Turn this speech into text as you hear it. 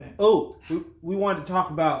Oh, we wanted to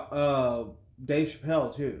talk about Dave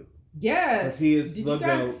Chappelle too. Yes, he is the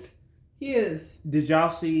GOAT. He is. Did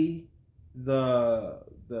y'all see the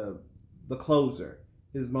Closer,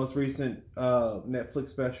 his most recent Netflix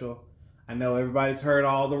special? I know everybody's heard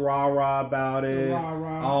all the rah-rah about it.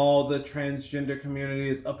 All the transgender community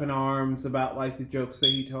is up in arms about like the jokes that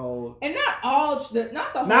he told. And not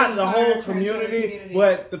the whole community,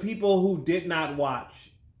 but the people who did not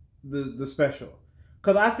watch the special.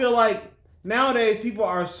 Because I feel like nowadays people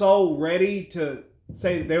are so ready to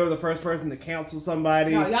say they were the first person to cancel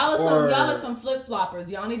somebody. No, y'all are some flip-floppers.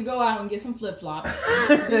 Y'all need to go out and get some flip-flops.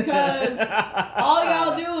 Because all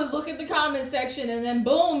y'all do is look at the comment section and then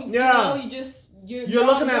boom, you're on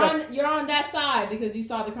that side because you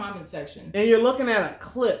saw the comment section. And you're looking at a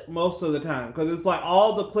clip most of the time. Because it's like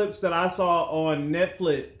all the clips that I saw on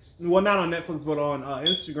Netflix, well, not on Netflix, but on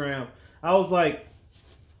Instagram, I was like,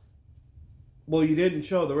 well, you didn't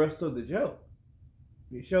show the rest of the joke.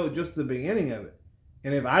 You showed just the beginning of it.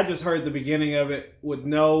 And if I just heard the beginning of it with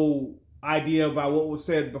no idea about what was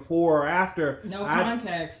said before or after. No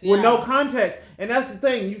context. With no context. And that's the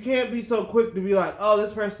thing. You can't be so quick to be like, oh,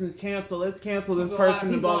 this person is canceled. Let's cancel this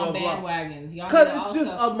person and blah, blah, blah. Bandwagons. Because it's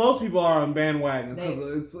just, most people are on bandwagons.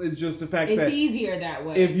 Because it's just the fact that. It's easier that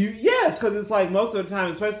way. Yes, because it's like most of the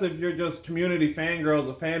time, especially if you're just community fangirls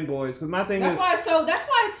or fanboys. Because my thing that's why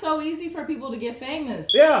it's so easy for people to get famous.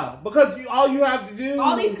 Yeah, because all you have to do.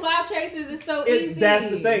 All these clout chasers is so easy.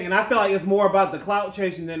 That's the thing. And I feel like it's more about the clout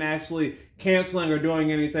chasing than actually canceling or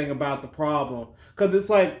doing anything about the problem. Because it's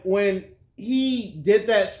like when he did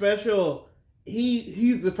that special,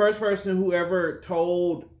 he's the first person who ever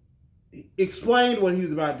explained what he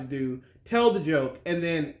was about to do, tell the joke, and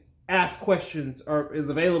then ask questions or is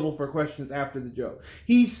available for questions after the joke.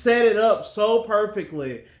 He set it up so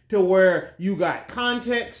perfectly to where you got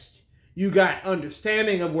context, you got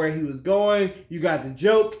understanding of where he was going, you got the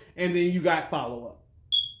joke, and then you got follow-up.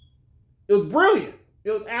 It was brilliant. It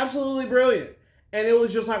was absolutely brilliant. And it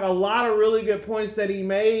was just like a lot of really good points that he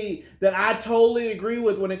made that I totally agree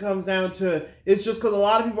with when it comes down to, it's just because a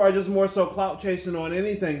lot of people are just more so clout chasing on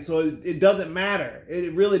anything. So it doesn't matter.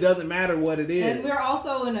 It really doesn't matter what it is. And we're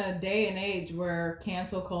also in a day and age where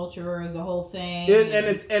cancel culture is a whole thing.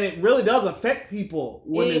 And it really does affect people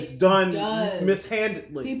when it's done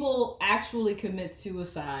mishandedly. People actually commit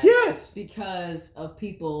suicide. Yes. Because of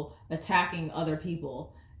people attacking other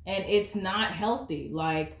people. And it's not healthy.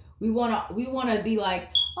 Like, we wanna be like,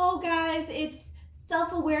 oh guys, it's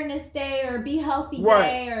self-awareness day or be healthy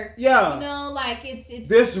day or like it's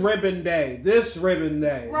this ribbon day,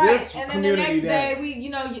 right. This and then the next day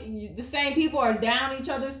we the same people are down each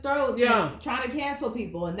other's throats and trying to cancel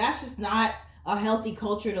people, and that's just not a healthy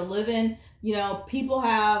culture to live in. People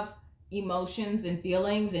have emotions and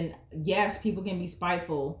feelings, and yes, people can be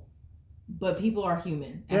spiteful, but people are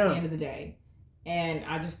human at the end of the day. And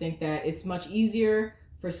I just think that it's much easier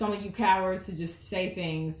for some of you cowards to just say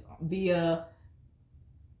things via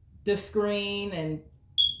the screen and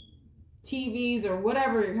TVs or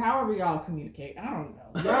whatever, however y'all communicate. I don't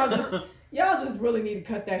know. Y'all just really need to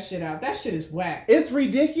cut that shit out. That shit is whack. It's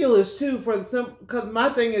ridiculous too because my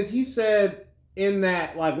thing is, he said in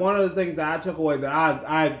that, like, one of the things that I took away that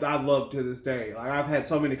I love to this day, like, I've had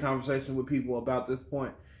so many conversations with people about this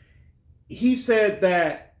point. He said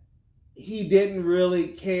that he didn't really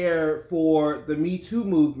care for the Me Too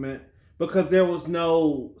movement because there was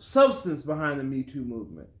no substance behind the Me Too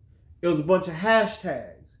movement. It was a bunch of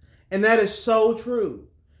hashtags. And that is so true.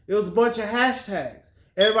 It was a bunch of hashtags.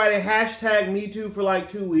 Everybody hashtagged Me Too for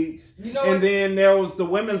like 2 weeks. Then there was the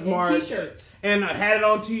Women's March. T-shirts. And I had it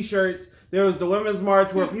on T-shirts. There was the Women's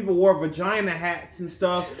March where people wore vagina hats and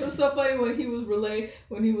stuff. It was so funny when he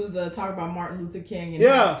was talking about Martin Luther King and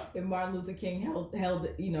how Martin Luther King held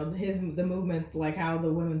the movements, like how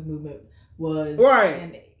the women's movement was. Right.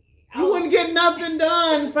 And you wouldn't get nothing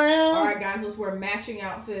done, fam. All right, guys, let's wear matching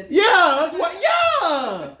outfits. Yeah, that's what.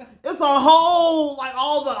 Yeah, it's a whole, like,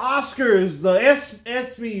 all the Oscars, the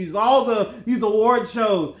ESPYs, these award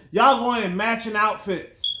shows. Y'all going in matching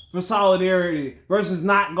outfits for solidarity versus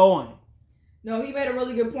not going. No, he made a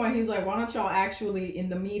really good point. He's like, why don't y'all actually, in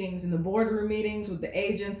the meetings, in the boardroom meetings with the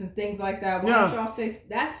agents and things like that, why don't y'all say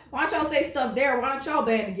that? Why don't y'all say stuff there? Why don't y'all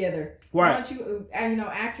band together? Right. Why don't you,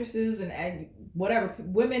 actresses and whatever,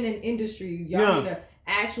 women in industries, y'all need to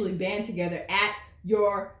actually band together at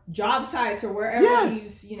your job sites or wherever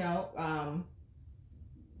these,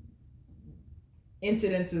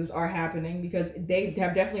 incidences are happening, because they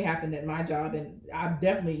have definitely happened at my job, and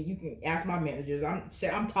you can ask my managers.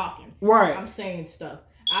 I'm talking. Right. I'm saying stuff.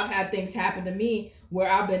 I've had things happen to me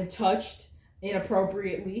where I've been touched.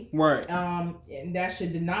 inappropriately. Right. And that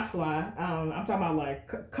shit did not fly. I'm talking about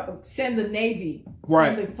like send the Navy,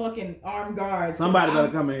 right? Send the fucking armed guards. Somebody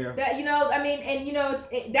better come in here. That I mean,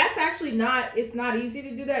 and that's actually not. It's not easy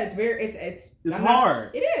to do that. It's very. It's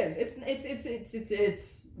hard. It is.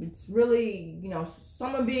 It's really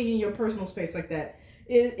someone being in your personal space like that.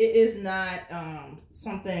 It is not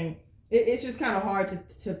something. It's just kind of hard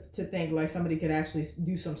to think like somebody could actually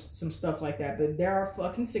do some stuff like that. But there are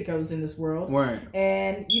fucking sickos in this world, right?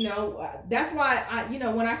 And that's why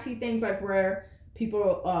when I see things like where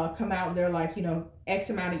people come out and they're like X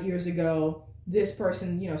amount of years ago this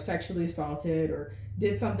person sexually assaulted or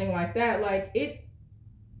did something like that, like it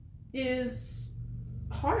is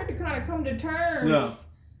hard to kind of come to terms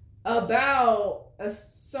about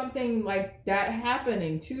something like that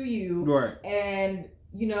happening to you, right? And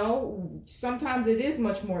sometimes it is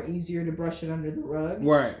much more easier to brush it under the rug,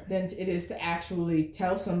 right, than it is to actually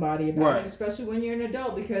tell somebody about it, especially when you're an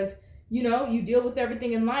adult, because you deal with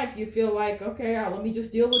everything in life. You feel like, okay, let me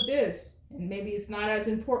just deal with this, and maybe it's not as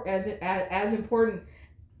important as important,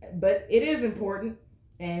 but it is important,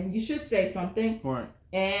 and you should say something, right?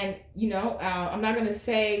 And I'm not gonna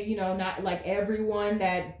say not like everyone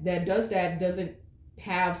that does that doesn't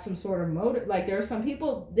have some sort of motive. Like there are some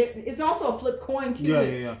people that it's also a flip coin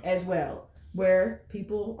to as well, where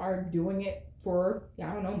people are doing it for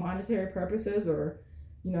monetary purposes or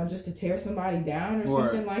just to tear somebody down or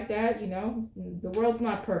something like that. The world's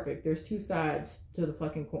not perfect. There's two sides to the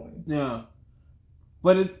fucking coin. Yeah,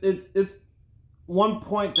 but it's one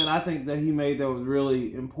point that I think that he made that was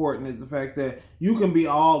really important is the fact that you can be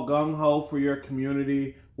all gung-ho for your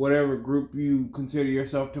community, whatever group you consider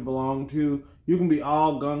yourself to belong to. You can be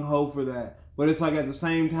all gung-ho for that. But it's like at the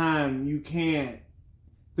same time, you can't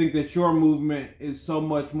think that your movement is so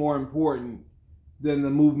much more important than the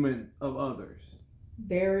movement of others.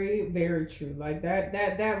 Very, very true. Like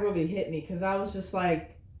that really hit me because I was just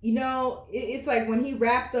like, it's like when he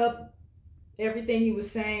wrapped up everything he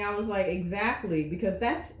was saying, I was like, exactly, because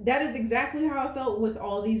that is exactly how I felt with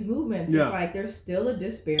all these movements. It's like there's still a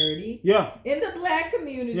disparity in the Black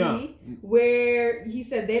community where he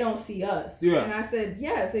said they don't see us. And I said,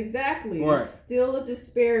 yes, exactly. Right. It's still a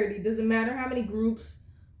disparity. Doesn't matter how many groups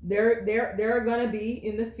there are going to be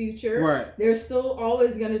in the future. Right. There's still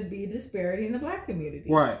always going to be a disparity in the Black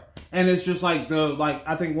community. Right. And it's just like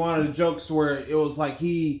I think one of the jokes where it was like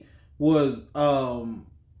he was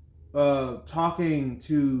talking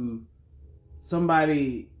to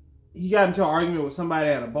somebody, he got into an argument with somebody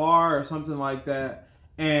at a bar or something like that,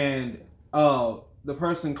 and the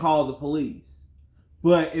person called the police.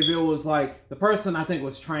 But if it was like the person, I think,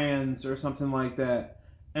 was trans or something like that,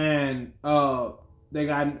 and they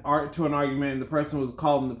got into an argument and the person was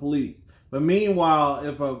calling the police. But meanwhile,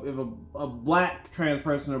 if a Black trans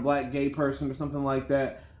person or Black gay person or something like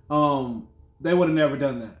that, they would have never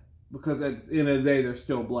done that because at the end of the day, they're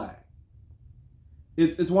still Black.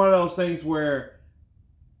 It's one of those things where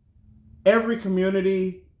every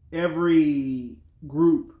community, every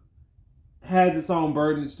group has its own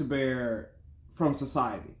burdens to bear from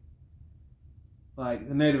society. Like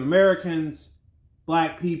the Native Americans,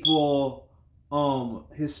 Black people,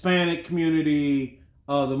 Hispanic community,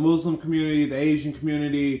 the Muslim community, the Asian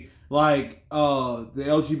community, like the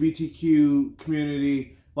LGBTQ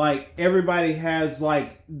community. Like everybody has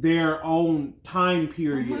like their own time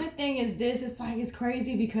period. Well, my thing is this: it's like it's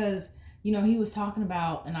crazy because he was talking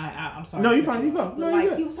about, and I'm sorry. No, you're fine. You go. No,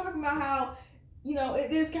 like he was talking about how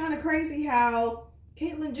it is kind of crazy how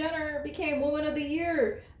Caitlyn Jenner became Woman of the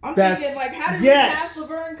Year. Thinking like, how did we pass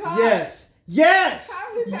Laverne Cox? Yes.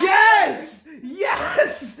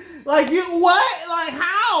 Like you what? Like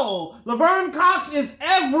how? Laverne Cox is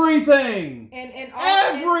everything. And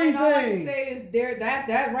everything. And all I can say is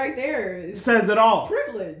that right there says it all.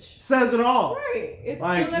 Privilege. Says it all. Right. It's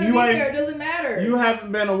like, still gonna be there. It doesn't matter. You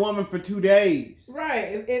haven't been a woman for 2 days.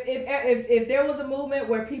 Right. If there was a movement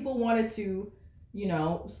where people wanted to,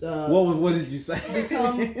 what did you say? If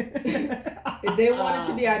they wanted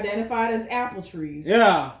to be identified as apple trees.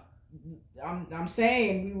 Yeah. I'm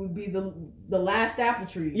saying we would be the last apple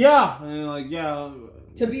trees. Yeah. And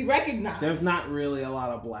to be recognized. There's not really a lot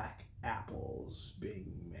of Black apples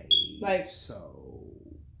being made. So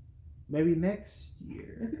maybe next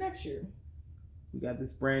year. We got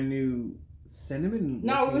this brand new cinnamon.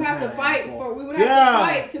 No, we would have to fight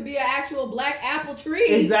to be an actual Black apple tree.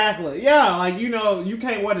 Exactly. Yeah, like you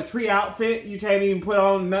can't wear the tree outfit. You can't even put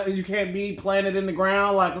on nothing. You can't be planted in the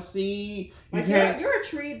ground like a seed. You're a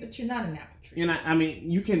tree, but you're not an apple tree.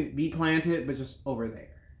 You can be planted, but just over there.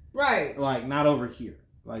 Right. Like not over here.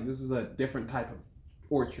 Like this is a different type of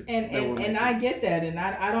orchard. And I get that, and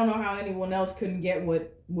I don't know how anyone else couldn't get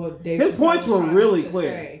what Dave. His points were really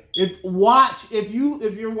clear. If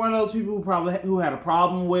you're one of those people who had a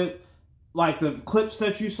problem with like the clips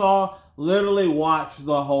that you saw, literally watch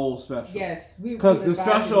the whole special. Yes, because the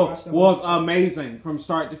special was amazing from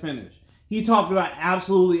start to finish. He talked about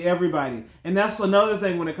absolutely everybody, and that's another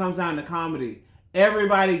thing when it comes down to comedy.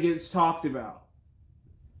 Everybody gets talked about.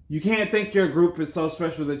 You can't think your group is so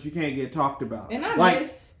special that you can't get talked about. And I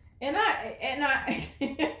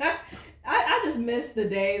just miss the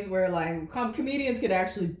days where like comedians could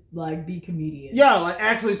actually like be comedians. Yeah, like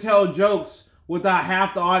actually tell jokes without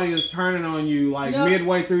half the audience turning on you like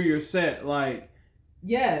midway through your set. Like,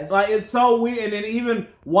 yes, like it's so weird. And then even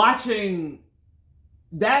watching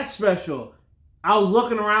that special, I was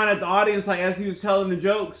looking around at the audience like as he was telling the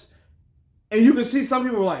jokes, and you could see some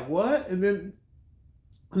people were like, "What?" And then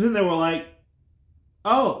they were like,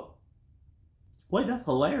 "Oh, wait, that's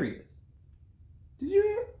hilarious. Did you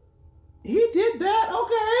hear? He did that?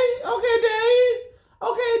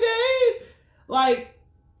 Okay, Dave. Like,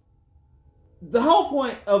 the whole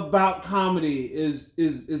point about comedy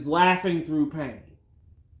is laughing through pain.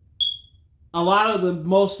 A lot of the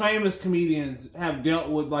most famous comedians have dealt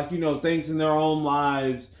with things in their own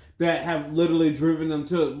lives that have literally driven them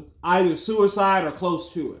to either suicide or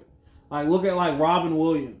close to it. Like, look at Robin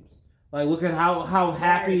Williams. Like, look at how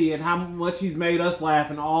happy and how much he's made us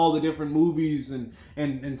laugh in all the different movies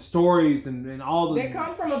and stories and all the... They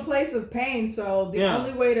come from a place of pain, so the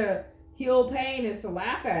only way to heal pain is to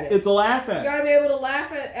laugh at it. It's a laugh at it. You gotta be able to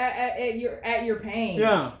laugh at your pain.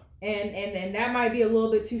 Yeah. And that might be a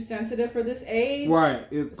little bit too sensitive for this age. Right.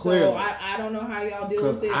 It's clear. So I don't know how y'all deal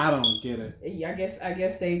with it. I don't get it. I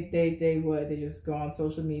guess they just go on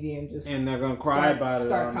social media and they're gonna cry about it.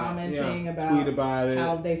 Start commenting about tweet about it,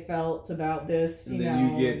 how they felt about this. And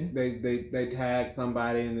then you get they tag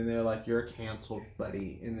somebody and then they're like, "You're canceled,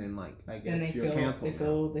 buddy," and then I guess you're canceled.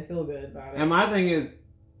 They feel good about it. And my thing is,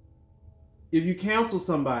 if you cancel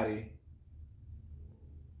somebody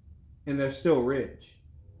and they're still rich.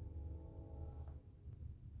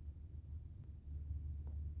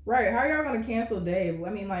 Right, how are y'all gonna cancel Dave? I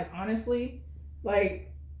mean, honestly,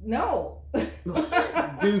 no.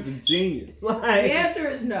 Dude's a genius. The answer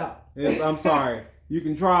is no. I'm sorry. You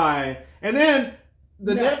can try. And then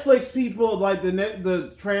the Netflix people,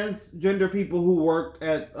 the transgender people who worked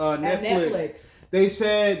at Netflix, they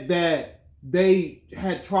said that they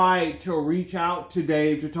had tried to reach out to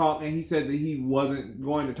Dave to talk, and he said that he wasn't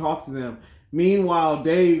going to talk to them. Meanwhile,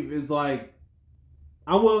 Dave is like,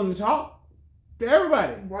 I'm willing to talk to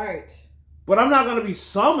everybody. Right. But I'm not going to be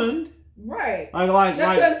summoned. Right.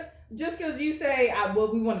 Just because you say,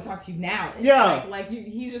 we want to talk to you now. Yeah.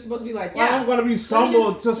 He's just supposed to be like, yeah. I'm going to be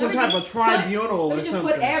summoned to some type of tribunal or something. Just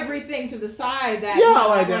put everything to the side that...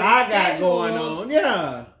 Yeah, that I got going on.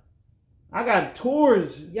 Yeah. I got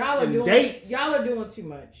tours dates. Y'all are doing too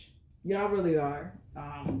much. Y'all really are.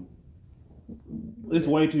 It's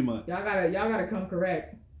way too much. Y'all gotta come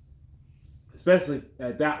correct. Especially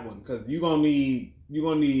at that one, because you're gonna need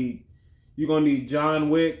John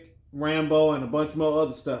Wick, Rambo, and a bunch more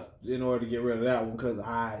other stuff in order to get rid of that one. Because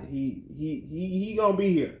he gonna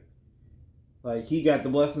be here. Like, he got the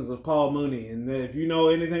blessings of Paul Mooney, and if you know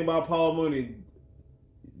anything about Paul Mooney,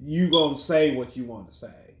 you gonna say what you want to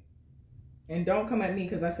say. And don't come at me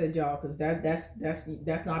because I said y'all, because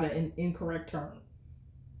that's not an incorrect term.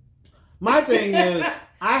 My thing is,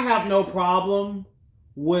 I have no problem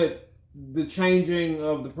with the changing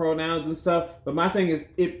of the pronouns and stuff, but my thing is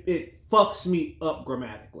it fucks me up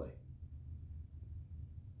grammatically.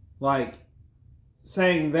 Like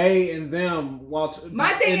saying they and them while my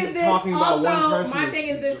thing is this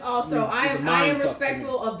also. I am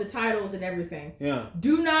respectful of the titles and everything. Yeah.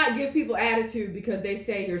 Do not give people attitude because they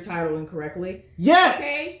say your title incorrectly. Yes.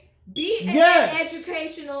 Okay. Be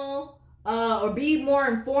educational. Or be more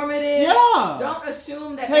informative. Yeah. Don't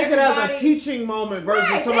assume that take it as a teaching moment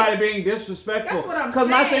versus somebody being disrespectful. That's what I'm saying.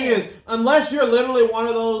 Because my thing is, unless you're literally one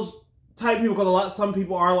of those type people, because some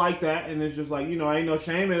people are like that, and it's just ain't no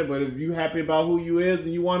shame in it. But if you happy about who you is, and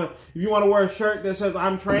if you want to wear a shirt that says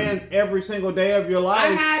 "I'm trans" every single day of your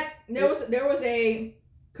life, there was a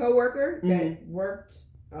coworker that worked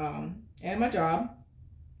at my job,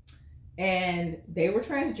 and they were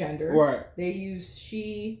transgender. Right. They used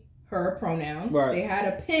she, her pronouns. Right. They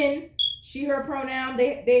had a pin, she, her pronoun.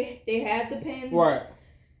 They had the pins. Right.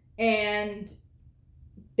 And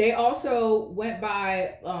they also went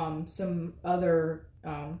by some other.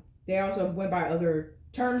 They also went by other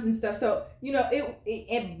terms and stuff. So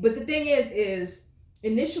but the thing is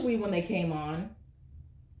initially when they came on,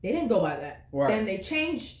 they didn't go by that. Right. Then they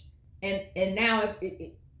changed and now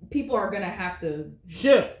people are gonna have to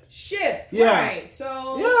shift. Yeah. Right.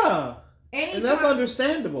 So yeah. And that's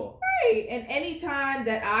understandable. Right. And anytime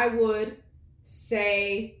that I would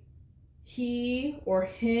say he or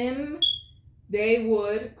him, they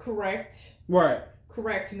would correct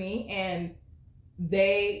me, and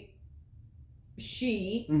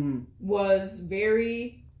she was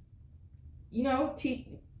very,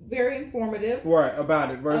 very informative. Right,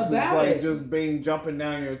 about it versus just being jumping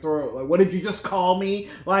down your throat. Like, what did you just call me?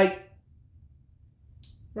 Like,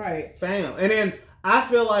 right. Bam. And then I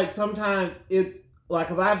feel like sometimes it's like,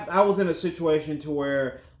 cause I was in a situation to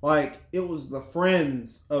where like it was the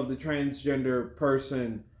friends of the transgender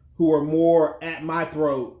person who were more at my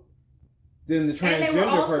throat than the transgender person. And they were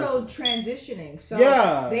also transitioning, so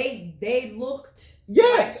they looked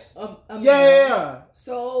yes, like a yeah.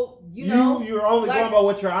 So you're only going by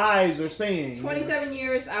what your eyes are seeing. 27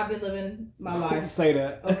 years I've been living my life. Say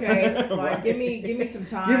that, okay? Like right. give me some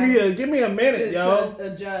time. Give me a minute,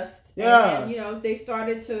 to adjust. Yeah, and they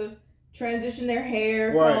started to transition their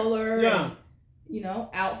hair color. Yeah, and,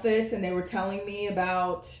 outfits, and they were telling me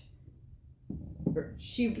about.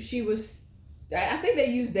 She was. I think they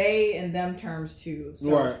use they and them terms too.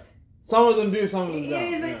 So right. Some of them do, some of them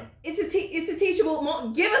don't. It's a teachable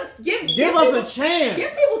moment. Give us a chance.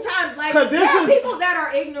 Give people time. Like there are people that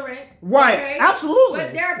are ignorant. Right. Okay? Absolutely.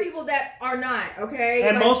 But there are people that are not. Okay.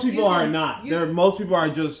 And most people are not. Most people are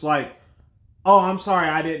just like, oh, I'm sorry,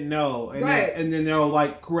 I didn't know, and then they'll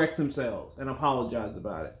like correct themselves and apologize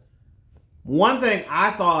about it. One thing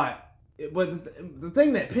I thought. But the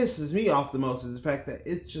thing that pisses me off the most is the fact that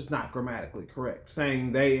it's just not grammatically correct.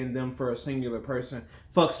 Saying they and them for a singular person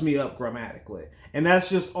fucks me up grammatically. And that's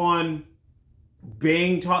just on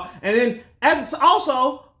being taught. And then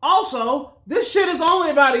also, this shit is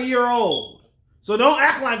only about a year old. So don't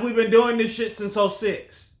act like we've been doing this shit since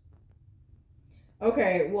 2006.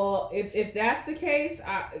 Okay, well, if that's the case,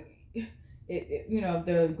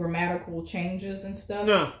 the grammatical changes and stuff.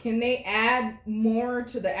 Yeah. Can they add more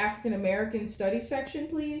to the African American study section,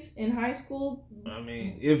 please, in high school? I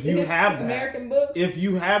mean, if you have that, American books. If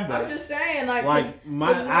you have that, I'm just saying,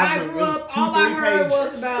 when I grew up, all I heard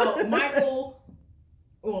was about Michael.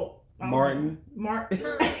 Well, Martin.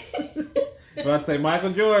 I was say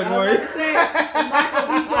Michael Jordan. I was about to say Michael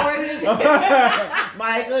B. Jordan.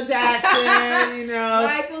 Michael Jackson,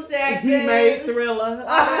 Michael Jackson. He made Thriller.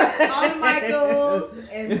 All the Michaels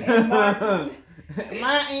and Martin.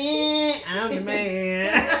 I'm the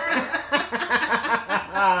man.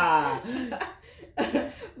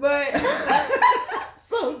 But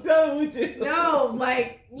so done with you. No,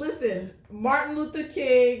 listen, Martin Luther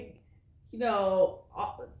King,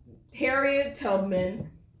 Harriet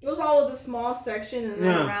Tubman. It was always a small section, and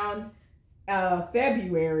then around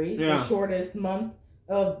February, the shortest month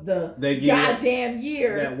of the goddamn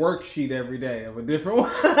year. That worksheet every day of a different one.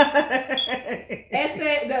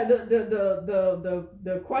 Essay,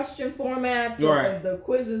 the question formats of the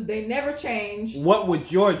quizzes, they never changed. What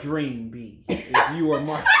would your dream be if you were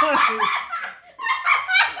Martin?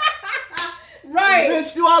 Right.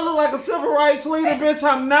 Bitch, do I look like a civil rights leader? Bitch,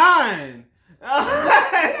 I'm 9. Where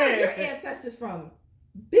are your ancestors from?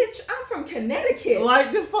 Bitch, I'm from Connecticut.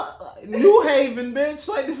 Like the fuck, New Haven, bitch.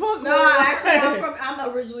 Like the fuck. No, actually, I'm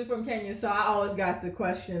originally from Kenya, so I always got the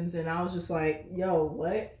questions, and I was just like, "Yo,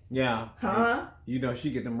 what? Yeah. Huh?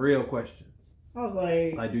 She get them real questions. I was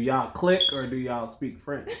like, do y'all click or do y'all speak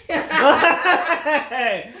French?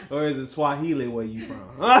 Or is it Swahili where you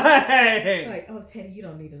from? Like, oh, Teddy, you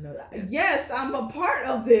don't need to know that. Yes, I'm a part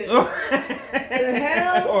of this. The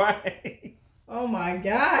hell? Right. Oh my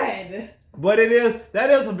God. But that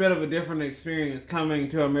is a bit of a different experience coming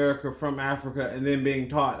to America from Africa and then being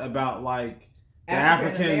taught about like the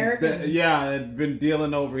Africans that had been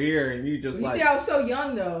dealing over here, and you see, I was so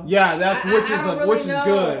young though. Yeah, that's which is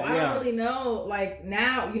good. I don't really know. Like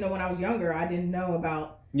now, when I was younger, I didn't know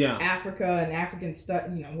about Africa and African stuff.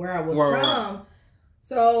 Where I was from. Right.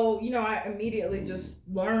 So I immediately just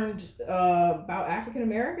learned about African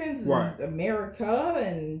Americans, and America,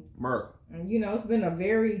 and Merc. It's been a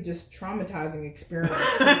very just traumatizing experience.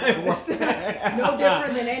 No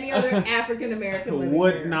different than any other African American living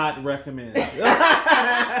Would here. not recommend.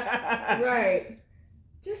 Right.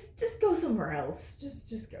 Just go somewhere else.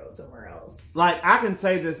 Just go somewhere else. Like, I can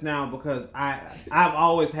say this now because I've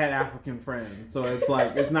always had African friends, so it's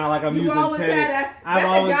like it's not like I'm using Teddy. That's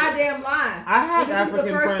a goddamn lie. I have African friends. This is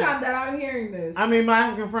the first time that I'm hearing this. I mean, my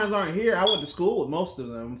African friends aren't here. I went to school with most of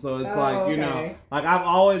them, so it's like I've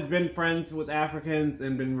always been friends with Africans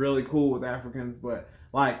and been really cool with Africans, but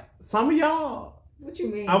like some of y'all What you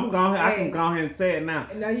mean? I can go ahead and say it now.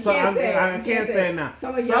 No, you can't say it. I can't say it now.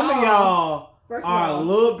 Some of y'all are a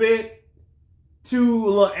little bit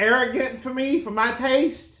too arrogant for me, for my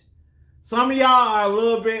taste. Some of y'all are a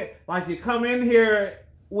little bit like you come in here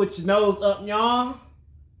with your nose up, y'all.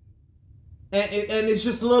 And it's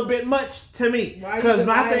just a little bit much to me. Because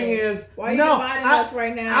my thing is... Why are you dividing us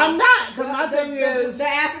right now? I'm not. Because my thing is... The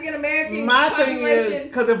African-American my population... thing is...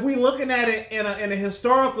 Because if we looking at it in a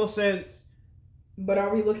historical sense... But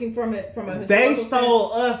are we looking from it from a They historical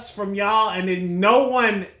stole us from y'all, and then no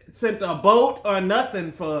one sent a boat or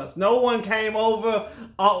nothing for us. No one came over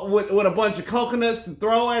with a bunch of coconuts to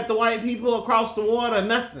throw at the white people across the water.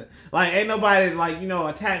 Nothing. Like, ain't nobody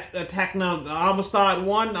attack none of the Amistad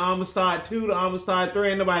 1, the Amistad 2, the Amistad 3.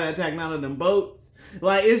 Ain't nobody attack none of them boats.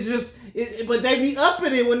 Like, it's just... but they be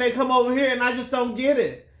upping it when they come over here, and I just don't get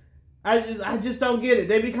it. I just don't get it.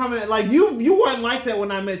 They be coming like you weren't like that when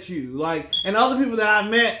I met you. Like, and other people that I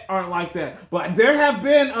met aren't like that. But there have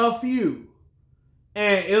been a few.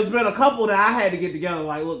 And it's been a couple that I had to get together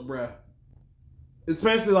like, look, bruh.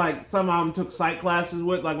 Especially like some of them took psych classes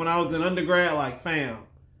with, like when I was in undergrad, like, fam,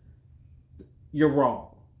 you're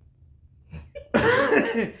wrong.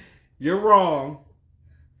 You're wrong.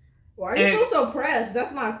 Why do you feel so pressed?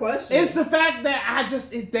 That's my question. It's the fact that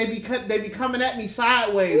they be coming at me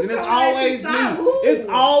sideways. Who's and it's always me. Who? It's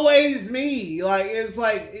always me. Like, it's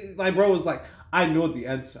like bro was like, I know the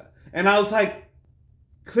answer. And I was like,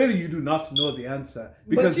 clearly you do not know the answer.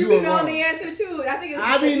 Because but you be knowing the answer too. I think it's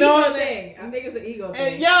an ego thing. I think it's an ego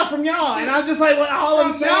thing. Yeah, from y'all. And I'm just like, well, all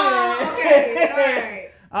I'm saying. Okay,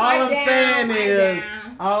 all right.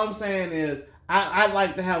 All I'm saying is, I'd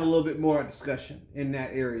like to have a little bit more discussion in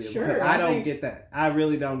that area. Sure, because I don't get that. I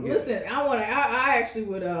really don't get it. Listen, I actually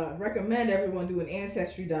would recommend everyone doing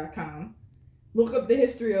Ancestry.com. Look up the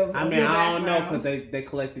history of. I don't know because they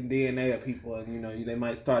collecting DNA of people, and they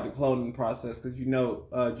might start the cloning process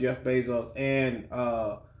because Jeff Bezos and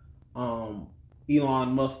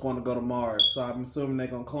Elon Musk want to go to Mars, so I'm assuming they're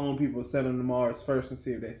gonna clone people, send them to Mars first, and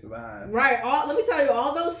see if they survive. Right. Let me tell you,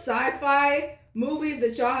 all those sci-fi movies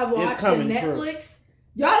that y'all have watched on Netflix,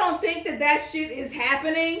 y'all don't think that shit is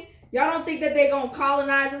happening. Y'all don't think that they gonna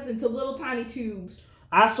colonize us into little tiny tubes.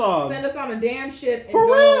 Send us on a damn ship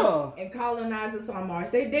and colonize us on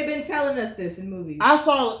Mars. They've been telling us this in movies. I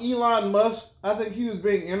saw Elon Musk. I think he was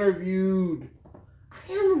being interviewed. I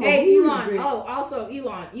can't remember. Hey, Elon. Also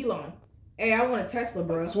Elon. Hey, I want a Tesla,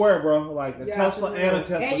 bro. I swear, bro. Like a Tesla and a Tesla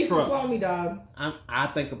truck. And you can clone me, dog. I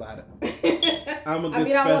think about it. I'm a good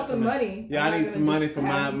specimen. I want some money. Yeah, I need some money for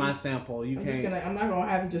my sample. I'm not gonna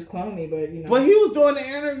have you just clone me, but But he was doing the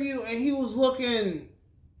interview and he was looking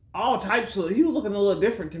all types of. He was looking a little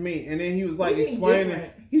different to me, and then he was like explaining.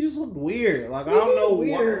 Different? He just looked weird. Like I don't know.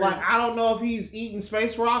 I don't know if he's eating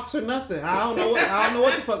space rocks or nothing. I don't know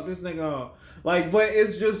what the fuck this nigga on. Like, but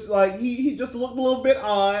it's just like he just looked a little bit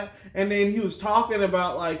odd. And then he was talking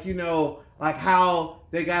about like how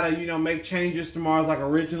they gotta make changes to Mars. Like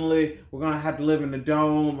originally we're gonna have to live in a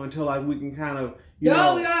dome until like we can kind of we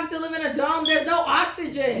don't have to live in a dome. There's no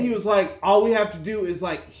oxygen. He was like, all we have to do is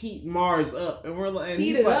like heat Mars up, and we're like,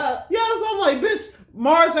 heat it up. Yeah, so I'm like, bitch,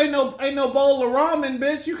 Mars ain't no bowl of ramen,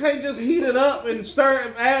 bitch. You can't just heat it up and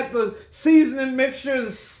add the seasoning mixture,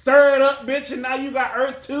 stir it up, bitch, and now you got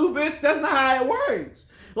Earth too, bitch. That's not how it works.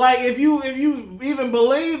 Like, if you even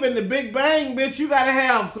believe in the Big Bang, bitch, you gotta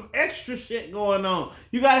have some extra shit going on.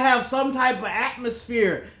 You gotta have some type of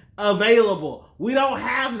atmosphere available. We don't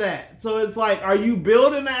have that. So it's like, are you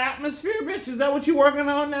building the atmosphere, bitch? Is that what you're working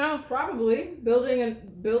on now? Probably. Building.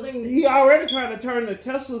 He already trying to turn the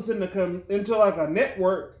Teslas into like a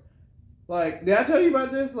network. Like, did I tell you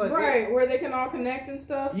about this? Like, where they can all connect and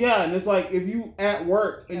stuff? Yeah, and it's like, if you at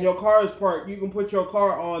work and your car is parked, you can put your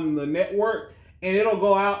car on the network. And it'll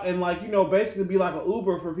go out and basically be like an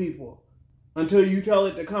Uber for people until you tell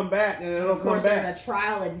it to come back, and it'll come back. Of course, they're gonna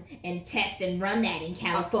trial and test and run that in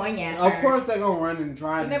California. Of course, they're gonna run and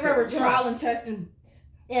try. You never ever trial and test in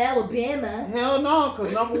Alabama. Hell no,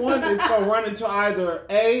 because number one, it's gonna run into either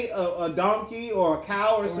a donkey or a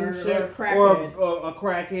cow or some shit, or a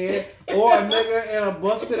crackhead, or a nigga in a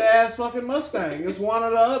busted ass fucking Mustang. It's one or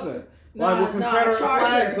the other, with Confederate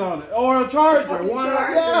flags on it, or a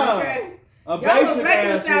Charger. Okay. Y'all are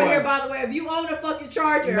reckless out here, by the way. If you own a fucking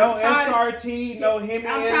Charger, no SRT, no Hemi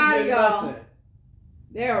engine, nothing.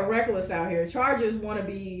 They are reckless out here. Chargers want to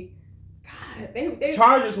be. God, they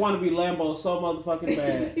Chargers want to be Lambo so motherfucking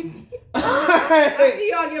bad. I see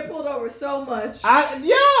y'all get pulled over so much. And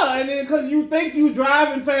then because you think you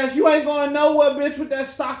driving fast, you ain't going nowhere, bitch, with that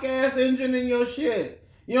stock ass engine in your shit.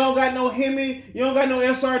 You don't got no Hemi. You don't got no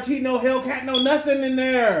SRT, no Hellcat, no nothing in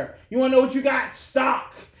there. You want to know what you got?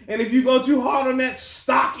 Stock. And if you go too hard on that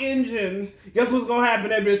stock engine, guess what's going to happen?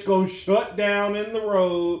 That bitch going to shut down in the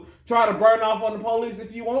road. Try to burn off on the police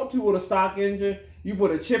if you want to with a stock engine. You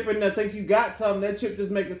put a chip in there, think you got something. That chip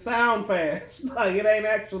just make it sound fast. Like, it ain't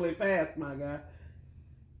actually fast, my guy.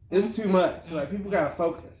 It's too much. Like, people got to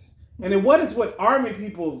focus. And then what is with Army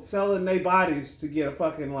people selling their bodies to get a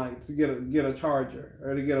fucking, like, to get a Charger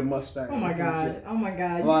or to get a Mustang? Oh my God. Shit. Oh my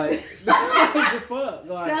God. Like, what the fuck?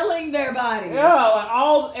 Like, selling their bodies. Yeah,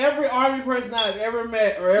 like every Army person I've ever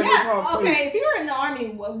met or ever talked to. Okay, if you're in the Army,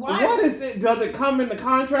 why? What is it? Does it come in the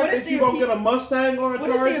contract that you gonna get a Mustang or a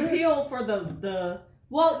Charger? What is the appeal for the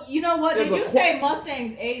well, you know what? They do say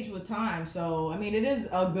Mustangs age with time, so, I mean, it is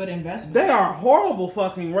a good investment. They are horrible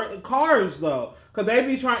fucking cars, though. Because they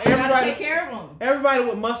be trying... You gotta take care of them. Everybody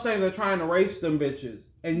with Mustangs are trying to race them bitches.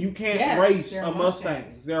 And you can't race a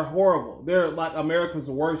Mustang. They're horrible. They're like America's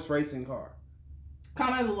worst racing car.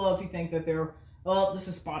 Comment below if you think that they're... Well, this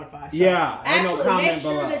is Spotify. So yeah. Actually, make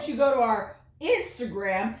sure that you go to our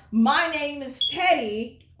Instagram. My name is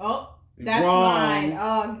Teddy. Oh, that's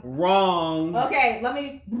mine. Wrong. Okay, let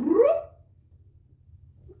me...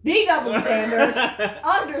 The double standard _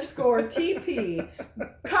 TP.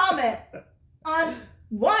 Comment on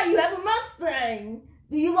why you have a Mustang.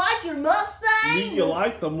 Do you like your Mustang? Do you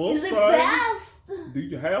like the Mustang? Is it fast? Do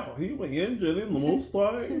you have a Hemi engine in the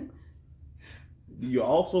Mustang? Do you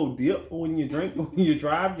also dip when you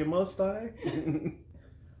drive your Mustang?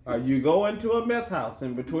 Or you go into a meth house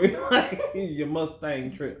in between like your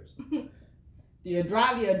Mustang trips? Do you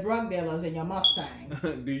drive your drug dealers in your Mustang?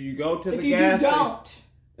 Do you go to the gas station?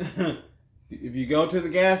 If you don't. If you go to the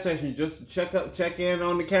gas station, just check in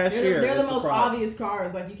on the cashier. They're the most obvious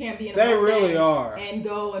cars. Like, you can't be in a They Mustang really are. And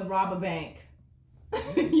go and rob a bank.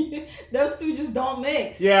 Those two just don't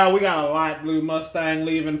mix. Yeah, we got a light blue Mustang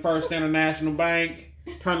leaving First International Bank,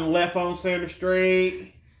 turning left on Center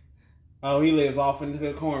Street. Oh, he lives off into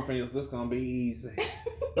the cornfields. This gonna be easy.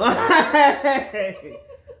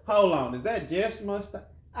 Hold on, is that Jeff's Mustang?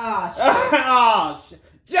 Oh shit! Oh shit!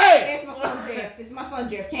 Jeff! It's my son Jeff. It's my son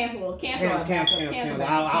Jeff. Cancel. I'll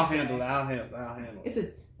handle it. It's a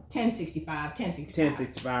 1065.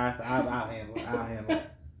 1065. I'll handle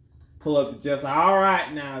it. Pull up to Jeff. All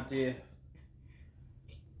right now, Jeff.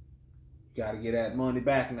 Got to get that money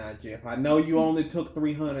back now, Jeff. I know you only took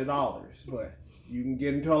 $300, but you can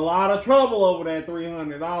get into a lot of trouble over that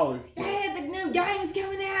 $300. Dad, the new game's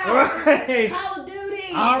coming out. Right. Call of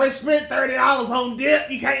Duty. I already spent $30 on dip.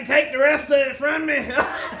 You can't take the rest of it from me.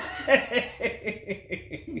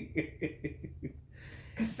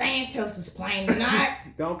 Casantos is playing tonight.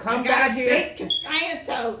 Don't come back here.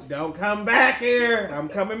 Casantos. Don't come back here. I'm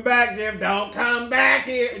coming back, Jeff. Don't come back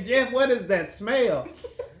here. Jeff, what is that smell?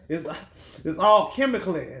 It's all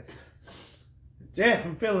chemically. Jeff,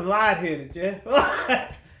 I'm feeling lightheaded, Jeff.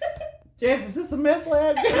 Jeff, is this a meth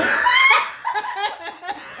lab?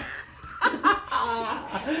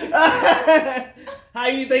 How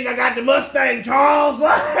you think I got the Mustang, Charles?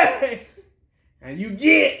 And you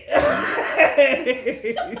get.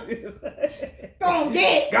 Gon'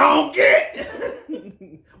 get.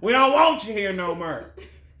 We don't want you here no more.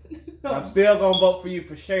 I'm still gonna vote for you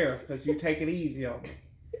for sheriff because you take it easy on me.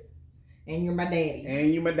 And you're my daddy.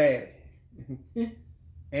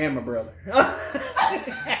 And my brother.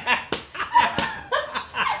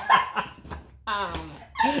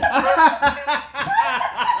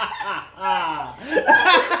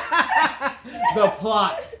 The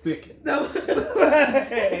plot thickens.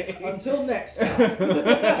 Until next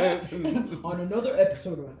time. On another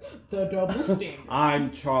episode of The Double Standard.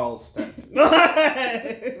 I'm Charles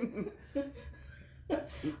Stanton.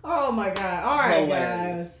 Oh my God. All right,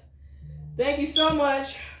 guys. Thank you so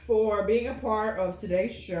much for being a part of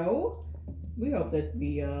today's show. We hope that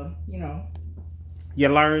we, you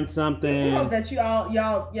learned something. We hope that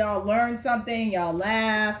y'all learned something. Y'all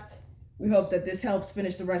laughed. We hope that this helps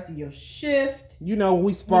finish the rest of your shift.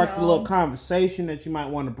 We sparked a little conversation that you might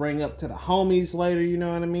want to bring up to the homies later, you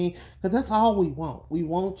know what I mean? Because that's all we want. We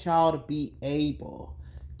want y'all to be able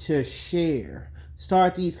to share,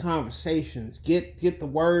 start these conversations, get the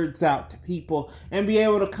words out to people, and be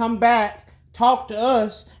able to come back, talk to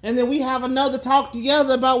us, and then we have another talk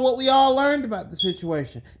together about what we all learned about the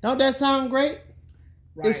situation. Don't that sound great?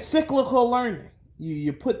 Right. It's cyclical learning.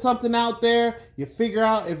 You put something out there, you figure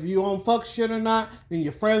out if you on fuck shit or not, then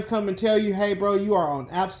your friends come and tell you, hey bro, you are on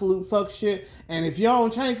absolute fuck shit, and if you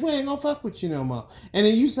don't change, we ain't gonna fuck with you no more. And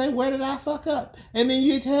then you say, where did I fuck up? And then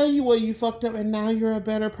you tell you where you fucked up, and now you're a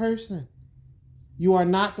better person. You are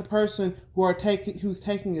not the person who's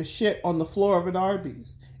taking a shit on the floor of an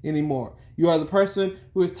Arby's anymore. You are the person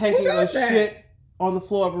who is taking a shit on the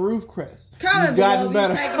floor of a Roof Chris. You've gotten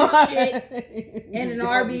better. Taking a shit in an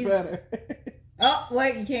Arby's. Oh,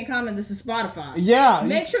 wait, you can't comment. This is Spotify. Yeah.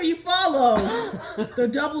 Make sure you follow the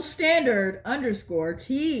Double Standard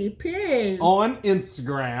 _TP on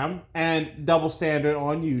Instagram and Double Standard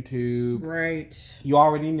on YouTube. Right. You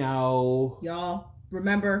already know. Y'all,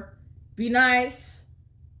 remember, be nice.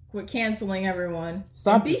 Quit canceling everyone.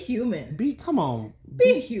 Stop. Be human. Come on.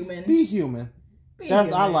 Be human. Be human.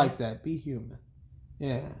 I like that. Be human.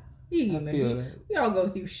 Yeah. Be human. We all go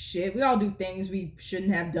through shit. We all do things we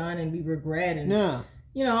shouldn't have done and we regret. And,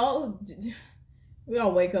 you know, we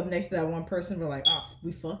all wake up next to that one person. We're like, oh,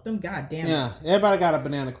 we fucked them? God damn it. Yeah. Everybody got a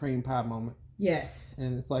banana cream pie moment. Yes.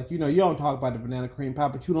 And it's like, you know, you don't talk about the banana cream pie,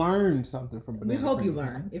 but you learned something from banana cream pie. We hope you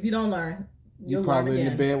learn. If you don't learn, you're probably in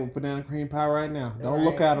your bed with banana cream pie right now. Don't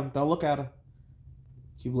look at them. Don't look at her.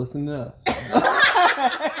 Keep listening to us.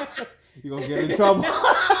 You're going to get in trouble.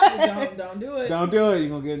 Don't do it. Don't do it. You're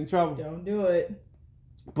going to get in trouble. Don't do it.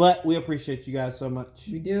 But we appreciate you guys so much.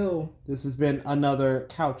 We do. This has been another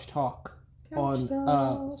Couch Talk on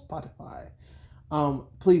Spotify.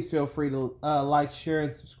 Please feel free to like, share,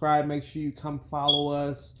 and subscribe. Make sure you come follow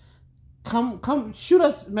us. Come shoot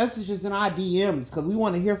us messages in our DMs because we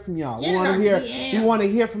want to hear from y'all. We want to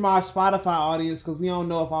hear from our Spotify audience because we don't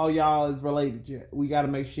know if all y'all is related yet. We got to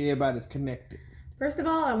make sure everybody's connected. First of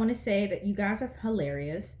all, I want to say that you guys are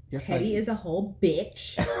hilarious. Teddy is a whole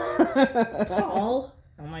bitch. Paul,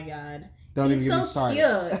 oh my God. Don't even get me started.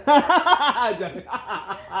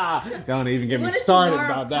 Don't even get me started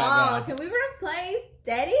about that guy. Can we replace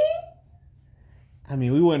Teddy? I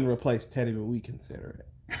mean, we wouldn't replace Teddy, but we consider it.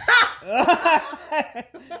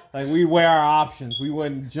 Like we weigh our options. We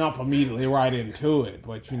wouldn't jump immediately right into it,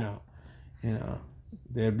 but you know,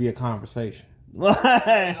 there'd be a conversation.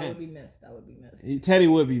 I would be missed. Teddy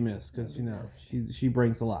would be missed because you know she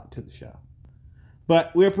brings a lot to the show.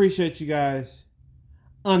 But we appreciate you guys.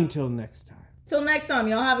 Until next time. Till next time,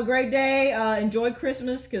 y'all have a great day. Enjoy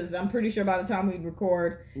Christmas because I'm pretty sure by the time we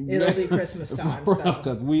record, it'll be Christmas time.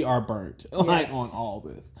 Because we are burnt on all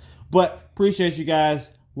this. But appreciate you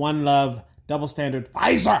guys. One love. Double Standard.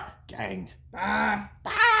 Pfizer gang. Bye.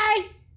 Bye.